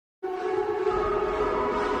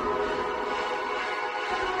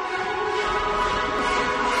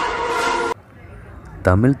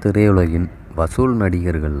தமிழ் திரையுலகின் வசூல்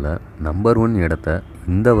நடிகர்களில் நம்பர் 1 இடத்த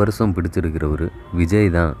இந்த வருஷம் பிடிச்சிருக்கிறவர் விஜய்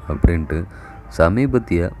தான் அப்படின்ட்டு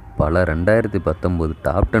சமீபத்திய பல 2019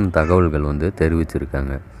 டாப் 10 தகவல்கள்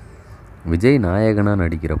தெரிவிச்சிருக்காங்க. விஜய் நாயகனாக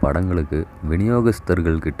நடிக்கிற படங்களுக்கு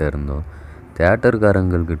விநியோகஸ்தர்கள்கிட்ட இருந்தும்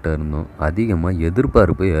தியேட்டர்காரங்கள்கிட்ட இருந்தும் அதிகமாக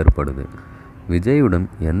எதிர்பார்ப்பு ஏற்படுது. விஜயுடன்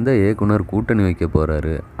எந்த இயக்குனர் கூட்டணி வைக்க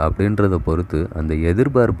போகிறாரு அப்படின்றத பொறுத்து அந்த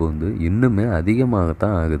எதிர்பார்ப்பு இன்னுமே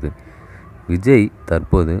அதிகமாகத்தான் ஆகுது. விஜய்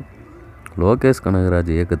தற்போது லோகேஷ் கனகராஜ்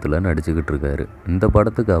இயக்கத்தில் நடிச்சுக்கிட்டு இருக்காரு. இந்த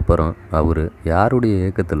படத்துக்கு அப்புறம் அவர் யாருடைய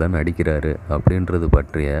இயக்கத்தில் நடிக்கிறாரு அப்படின்றது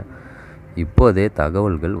பற்றிய இப்போதே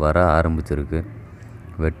தகவல்கள் வர ஆரம்பிச்சிருக்கு.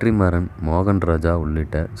 வெற்றிமாறன், மோகன்ராஜா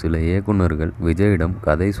உள்ளிட்ட சில இயக்குனர்கள் விஜயிடம்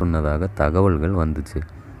கதை சொன்னதாக தகவல்கள் வந்துச்சு.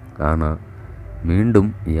 ஆனால்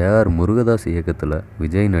மீண்டும் A.R. முருகதாஸ் இயக்கத்தில்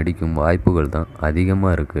விஜய் நடிக்கும் வாய்ப்புகள் தான்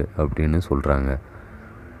அதிகமாக இருக்குது அப்படின்னு சொல்கிறாங்க.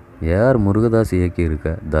 A.R. முருகதாஸ் இயக்கியிருக்க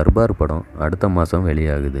தர்பார் படம் அடுத்த மாதம்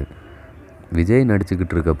வெளியாகுது. விஜய்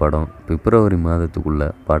நடிச்சுக்கிட்டு இருக்க படம் பிப்ரவரி மாதத்துக்குள்ளே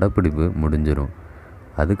படப்பிடிப்பு முடிஞ்சிடும்.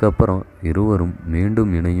 அதுக்கப்புறம் இருவரும்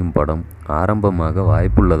மீண்டும் இணையும் படம் ஆரம்பமாக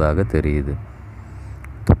வாய்ப்புள்ளதாக தெரியுது.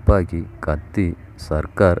 துப்பாக்கி, கத்தி,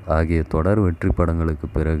 சர்க்கார் ஆகிய தொடர் வெற்றி படங்களுக்கு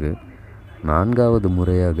பிறகு 4வது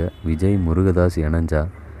முறையாக விஜய் முருகதாஸ் இணைஞ்சா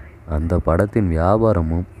அந்த படத்தின்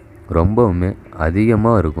வியாபாரமும் ரொம்பவுமே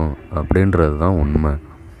அதிகமாக இருக்கும் அப்படின்றது தான் உண்மை.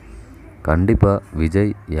 கண்டிப்பாக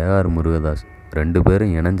விஜய், A.R. முருகதாஸ் 2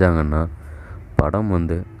 பேரும் இணைஞ்சாங்கன்னா படம்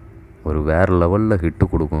ஒரு வேறு லெவலில் ஹிட்டு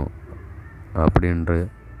கொடுக்கும் அப்படின்று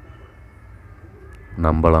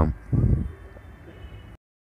நம்பலாம்.